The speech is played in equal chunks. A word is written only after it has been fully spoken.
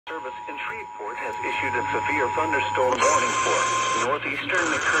Service in Shreveport has issued a severe thunderstorm warning for northeastern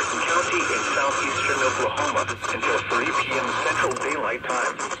McCurtain County and southeastern Oklahoma until 3 p.m. Central Daylight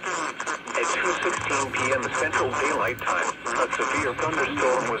Time. At 2:16 p.m. Central Daylight Time, a severe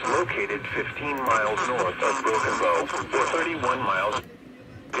thunderstorm was located 15 miles north of Broken Bow, or 31 miles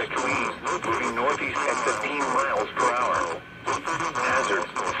at Queen, moving northeast at 15 miles per hour. Hazard,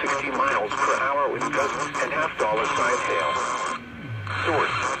 60 miles per hour with gusts and half-dollar size hail.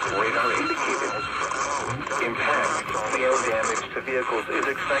 Source, radar indicated. Impact, hail damage to vehicles is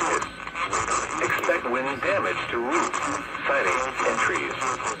expected. Expect wind damage to roofs, siding, and trees.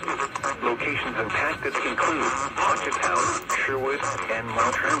 Locations impacted include Hochatown, Sherwood, and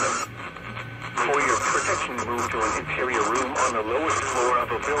Mount Herman. For your protection, move to an interior room on the lowest floor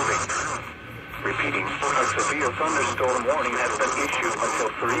of a building. Repeating, a severe thunderstorm warning has been issued until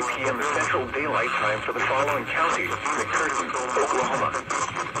 3 p.m. Central Daylight Time for the following counties: McCurtain, Oklahoma.